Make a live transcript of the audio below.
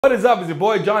What is up? It's your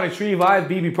boy Johnny Tree Vibes,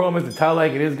 BB Pro, Mr. Tell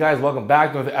Like It Is, guys. Welcome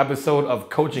back to another episode of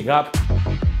Coaching Up.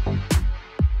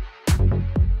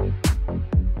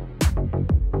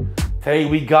 Today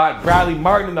we got Bradley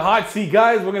Martyn in the hot seat,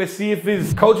 guys. We're gonna see if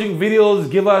his coaching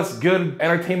videos give us good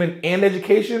entertainment and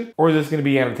education, or is this gonna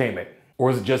be entertainment?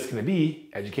 Or is it just gonna be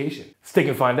education? Stick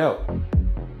and find out.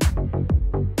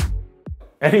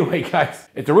 Anyway, guys,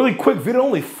 it's a really quick video,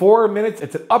 only 4 minutes.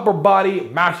 It's an upper body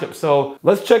mashup. So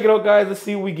let's check it out, guys. Let's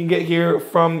see what we can get here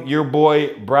from your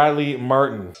boy, Bradley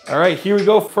Martyn. All right, here we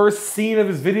go. First scene of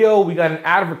this video, we got an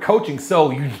ad for coaching. So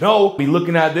you know, be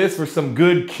looking at this for some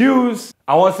good cues.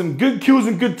 I want some good cues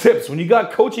and good tips. When you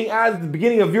got coaching ads at the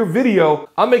beginning of your video,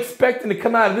 I'm expecting to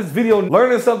come out of this video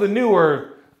learning something new,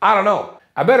 or I don't know.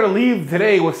 I better leave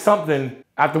today with something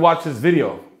after watch this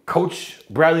video. Coach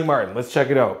Bradley Martyn, let's check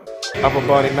it out. Upper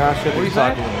body mashup. What are you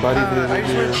talking about, buddy? I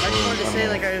just wanted to say,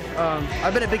 like,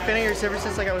 I've been a big fan of yours ever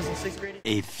since I was in 6th grade.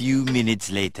 A few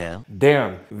minutes later.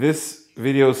 Damn, this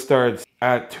video starts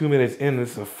at 2 minutes in.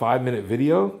 This is a 5-minute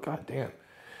video. God damn.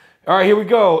 All right, here we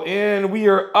go, and we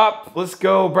are up. Let's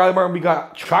go, Bradley Martyn. We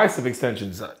got tricep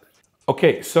extensions.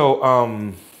 Okay, so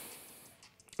I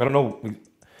don't know.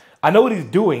 I know what he's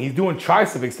doing. He's doing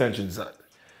tricep extensions.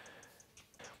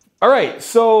 All right,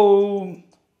 so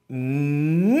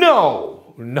no.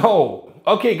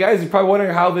 Okay, guys, you're probably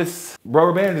wondering how this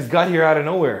rubber band just got here out of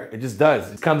nowhere. It just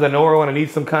does. It comes out of nowhere when I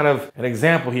need some kind of an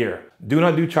example here. Do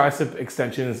not do tricep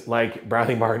extensions like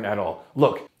Bradley Martyn at all.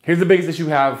 Look, here's the biggest issue you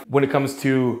have when it comes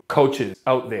to coaches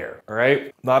out there, all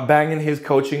right? Not banging his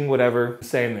coaching, whatever,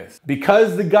 saying this.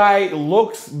 Because the guy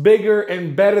looks bigger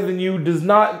and better than you does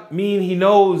not mean he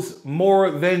knows more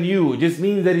than you. It just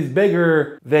means that he's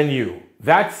bigger than you.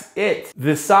 That's it.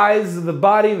 The size of the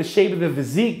body, the shape of the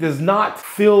physique does not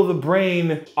fill the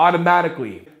brain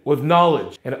automatically with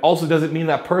knowledge. And it also doesn't mean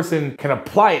that person can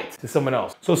apply it to someone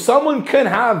else. So someone can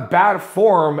have bad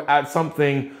form at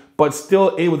something, but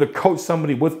still able to coach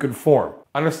somebody with good form.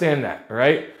 Understand that,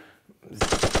 right?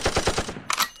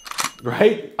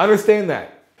 Right? Understand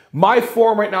that. My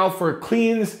form right now for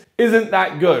cleans isn't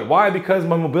that good. Why? Because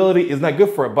my mobility is not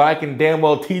good for it, but I can damn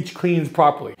well teach cleans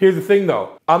properly. Here's the thing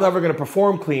though, I'm never gonna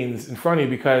perform cleans in front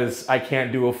of you because I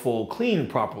can't do a full clean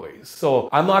properly. So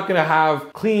I'm not gonna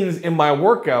have cleans in my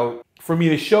workout for me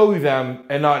to show you them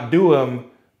and not do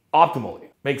them optimally.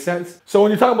 Make sense? So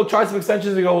when you're talking about tricep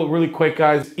extensions, we go really quick,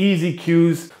 guys. Easy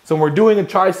cues. So when we're doing a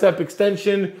tricep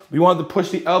extension, we want to push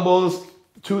the elbows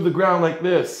to the ground like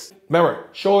this. Remember,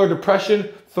 shoulder depression,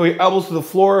 throw your elbows to the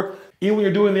floor. Even when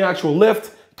you're doing the actual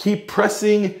lift, keep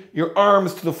pressing your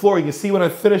arms to the floor. You can see when I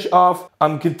finish off,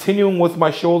 I'm continuing with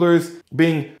my shoulders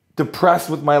being depressed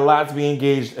with my lats being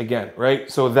engaged again, right?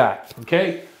 So that,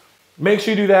 okay? Make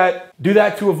sure you do that. Do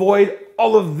that to avoid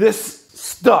all of this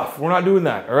stuff. We're not doing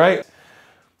that, all right?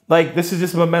 Like, this is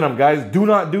just momentum, guys. Do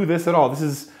not do this at all. This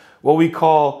is what we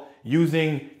call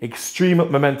using extreme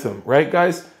momentum, right,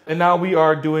 guys? And now we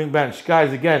are doing bench.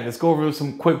 Guys, again, let's go over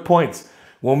some quick points.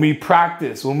 When we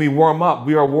practice, when we warm up,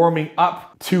 we are warming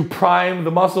up to prime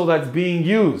the muscle that's being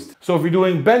used. So if you're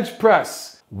doing bench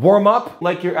press, warm up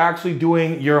like you're actually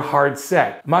doing your hard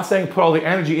set. I'm not saying put all the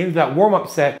energy into that warm-up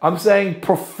set. I'm saying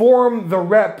perform the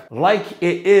rep like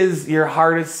it is your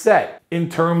hardest set in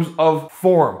terms of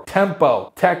form,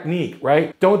 tempo, technique,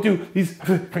 right? Don't do these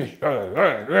fast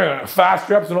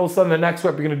reps and all of a sudden the next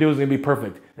rep you're gonna do is gonna be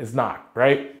perfect. It's not,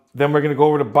 right? Then we're gonna go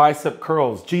over to bicep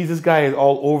curls. Geez, this guy is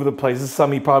all over the place. This is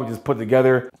something he probably just put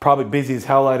together. Probably busy as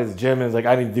hell at his gym and is like,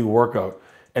 I need to do a workout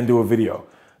and do a video.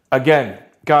 Again,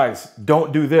 guys,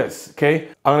 don't do this, okay?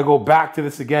 I'm gonna go back to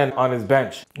this again on his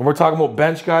bench. When we're talking about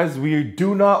bench, guys, we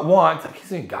do not want, I keep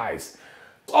saying guys,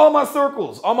 all my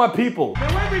circles, all my people.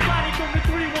 Now everybody come to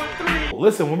 313.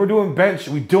 Listen, when we're doing bench,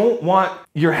 we don't want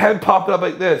your head popped up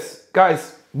like this.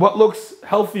 Guys, what looks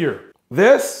healthier?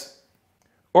 This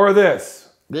or this?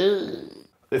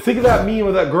 Think of that meme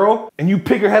with that girl, and you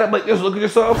pick your head up like this, look at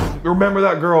yourself. Remember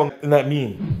that girl in that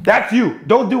meme. That's you.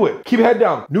 Don't do it. Keep your head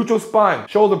down. Neutral spine.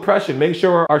 Shoulder depression. Make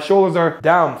sure our shoulders are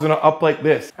down. So not up like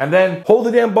this. And then hold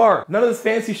the damn bar. None of this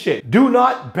fancy shit. Do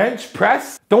not bench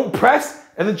press. Don't press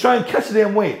and then try and catch the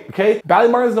damn weight, okay?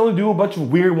 Bradley Martyn doesn't do a bunch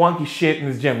of weird wonky shit in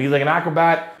his gym. He's like an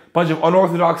acrobat. Bunch of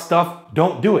unorthodox stuff.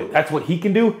 Don't do it. That's what he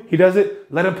can do. He does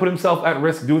it. Let him put himself at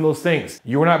risk doing those things.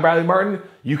 You are not Bradley Martyn.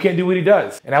 You can't do what he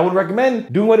does. And I would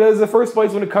recommend doing what it is in the first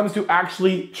place when it comes to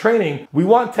actually training. We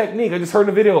want technique. I just heard in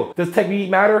a video. Does technique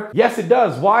matter? Yes, it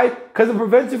does. Why? Because it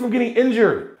prevents you from getting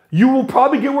injured. You will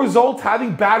probably get results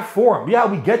having bad form. Yeah,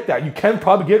 we get that. You can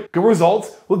probably get good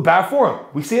results with bad form.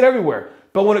 We see it everywhere.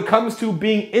 But when it comes to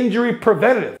being injury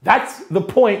preventative, that's the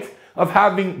point of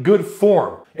having good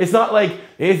form. It's not like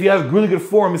if you have really good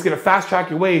form, it's gonna fast track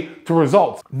your way to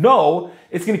results. No,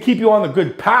 it's gonna keep you on the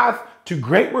good path to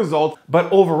great results,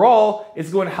 but overall,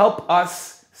 it's going to help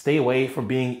us stay away from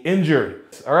being injured.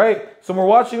 All right, so we're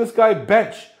watching this guy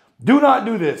bench. Do not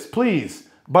do this, please.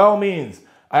 By all means,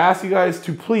 I ask you guys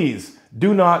to please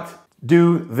do not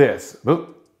do this. A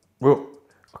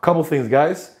couple things,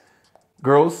 guys.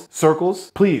 Girls,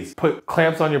 circles, please put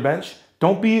clamps on your bench.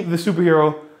 Don't be the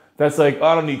superhero that's like, oh,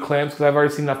 I don't need clamps because I've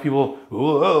already seen enough people.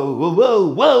 Whoa, whoa,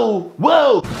 whoa, whoa,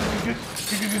 whoa.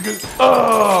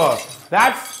 Oh,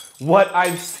 that's what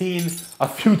I've seen a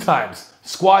few times.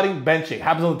 Squatting, benching,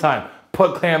 happens all the time.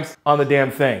 Put clamps on the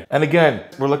damn thing. And again,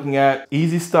 we're looking at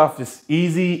easy stuff, just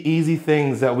easy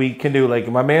things that we can do. Like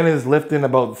my man is lifting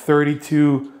about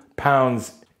 32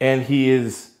 pounds and he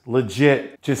is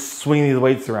legit just swinging these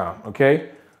weights around, okay?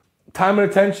 Time and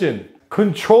attention,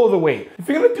 control the weight. If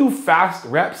you're gonna do fast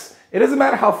reps, it doesn't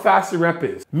matter how fast the rep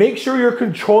is. Make sure you're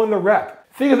controlling the rep.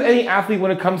 Think of any athlete when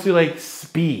it comes to like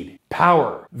speed,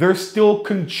 power, there's still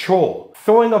control.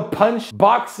 Throwing a punch,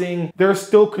 boxing, there's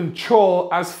still control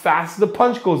as fast as the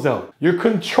punch goes out. You're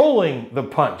controlling the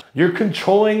punch. You're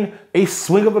controlling a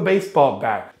swing of a baseball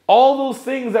bat. All those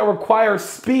things that require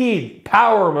speed,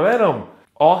 power, momentum,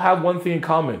 all have one thing in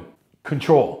common: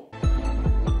 control.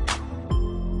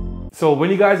 So when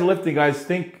you guys are lifting, guys,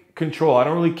 think control. I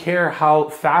don't really care how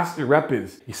fast your rep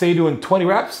is. You say you're doing 20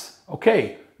 reps,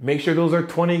 okay, make sure those are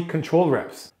 20 controlled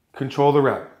reps. Control the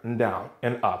rep and down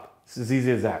and up. It's as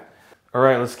easy as that. All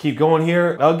right, let's keep going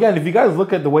here. Now again, if you guys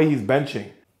look at the way he's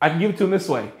benching, I can give it to him this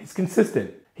way. He's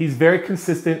consistent. He's very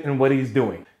consistent in what he's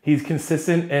doing. He's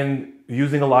consistent in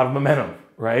using a lot of momentum,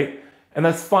 right? And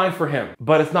that's fine for him,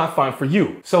 but it's not fine for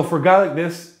you. So for a guy like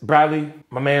this, Bradley,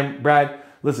 my man, Brad,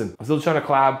 listen, I'm still trying to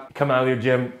collab, come out of your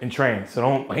gym and train. So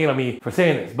don't hate on me for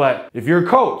saying this, but if you're a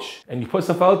coach and you put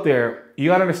stuff out there, you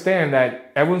gotta understand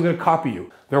that everyone's gonna copy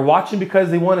you. They're watching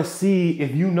because they wanna see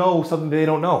if you know something they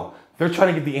don't know. They're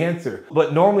trying to get the answer.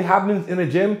 What normally happens in a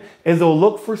gym is they'll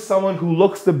look for someone who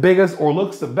looks the biggest or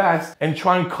looks the best and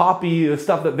try and copy the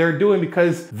stuff that they're doing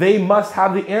because they must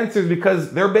have the answers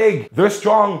because they're big, they're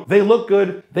strong, they look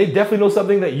good, they definitely know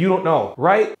something that you don't know,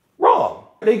 right? Wrong.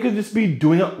 They could just be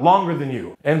doing it longer than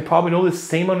you and probably know the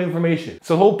same amount of information.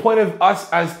 So the whole point of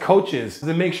us as coaches is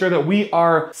to make sure that we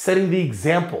are setting the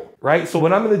example, right? So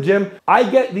when I'm in the gym, I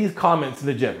get these comments in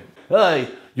the gym. Hey,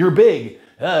 you're big.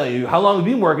 How long have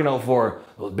you been working out for?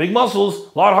 Those big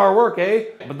muscles, a lot of hard work, eh?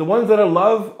 But the ones that I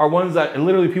love are ones that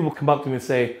literally people come up to me and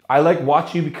say, I like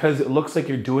watching you because it looks like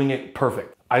you're doing it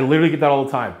perfect. I literally get that all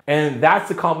the time. And that's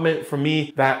the compliment for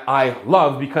me that I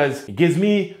love because it gives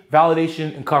me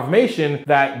validation and confirmation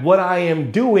that what I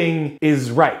am doing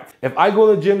is right. If I go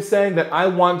to the gym saying that I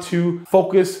want to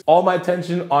focus all my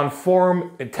attention on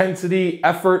form, intensity,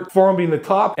 effort, form being the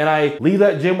top, and I leave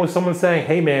that gym with someone saying,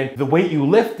 hey man, the weight you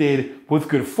lifted with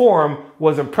good form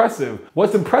was impressive.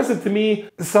 What's impressive to me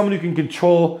is someone who can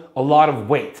control a lot of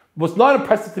weight. What's not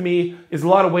impressive to me is a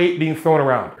lot of weight being thrown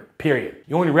around. Period.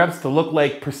 You want your reps to look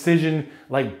like precision,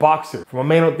 like boxer. From a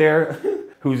man out there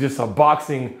who's just a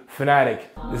boxing fanatic,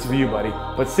 this is for you, buddy.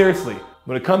 But seriously,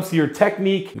 when it comes to your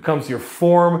technique, when it comes to your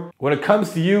form, when it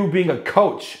comes to you being a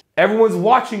coach, everyone's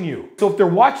watching you. So if they're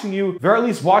watching you, they're at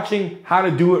least watching how to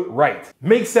do it right.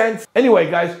 Makes sense? Anyway,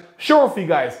 guys, show off for you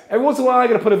guys. Every once in a while, I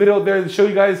gotta put a video out there to show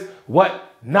you guys what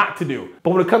not to do. But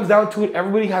when it comes down to it,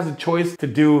 everybody has a choice to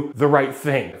do the right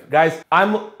thing. Guys,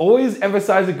 I'm always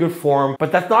emphasizing good form,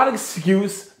 but that's not an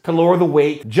excuse to lower the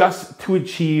weight just to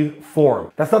achieve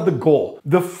form. That's not the goal.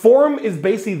 The form is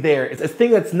basically there. It's a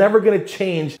thing that's never gonna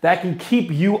change that can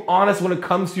keep you honest when it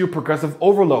comes to your progressive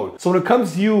overload. So when it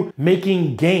comes to you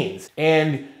making gains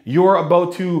and you're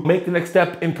about to make the next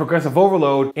step in progressive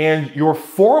overload and your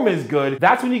form is good,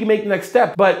 that's when you can make the next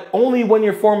step, but only when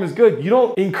your form is good. You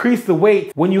don't increase the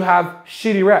weight when you have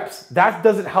shitty reps. That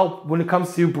doesn't help when it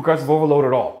comes to progressive overload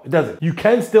at all. It doesn't. You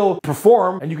can still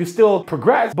perform and you can still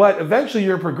progress, but eventually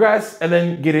you're progress and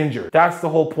then get injured. That's the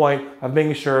whole point of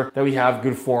making sure that we have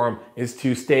good form, is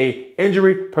to stay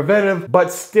injury preventative,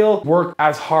 but still work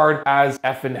as hard as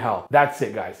effing hell. That's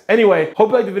it, guys. Anyway, hope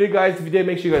you liked the video, guys. If you did,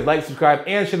 make sure you guys like, subscribe,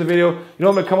 and share the video. You know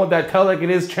I'm gonna come with that tell like it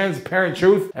is, transparent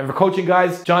truth. And for coaching,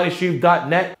 guys,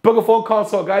 johnnyshreve.net. Book a phone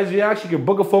consult, guys. You actually can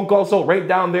book a phone consult right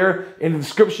down there in the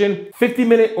description.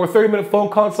 50-minute or 30-minute phone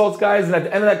consults, guys. And at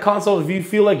the end of that consult, if you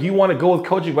feel like you want to go with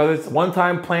coaching, whether it's a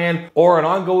one-time plan or an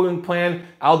ongoing plan,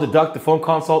 I'll deduct the phone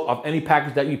consult of any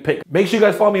package that you pick. Make sure you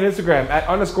guys follow me on Instagram at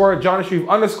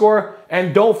 _JohnnyShreve_.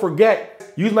 And don't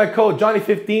forget, use my code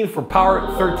Johnny15 for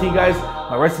Power 13, guys.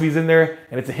 My recipe's in there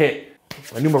and it's a hit.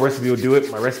 I knew my recipe would do it.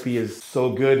 My recipe is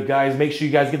so good, guys. Make sure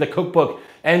you guys get the cookbook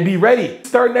and be ready.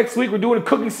 Start next week, we're doing a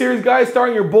cooking series, guys,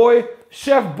 starring your boy,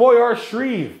 Chef Boyar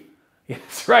Shreve. Yeah,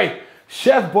 that's right,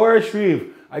 Chef Boyar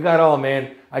Shreve. I got it all,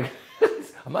 man. I'm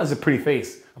not just a pretty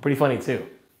face. I'm pretty funny too.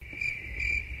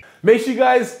 Make sure you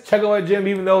guys check out my gym,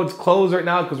 even though it's closed right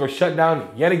now because we're shut down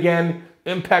yet again.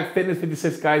 Impact Fitness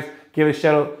 56, guys. Give it a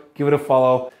shout out, give it a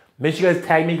follow. Make sure you guys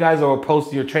tag me, guys, or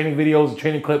post your training videos,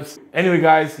 training clips. Anyway,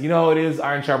 guys, you know how it is.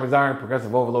 Iron sharpens iron.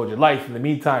 Progressive overload your life. In the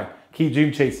meantime, keep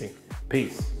dream chasing.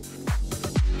 Peace.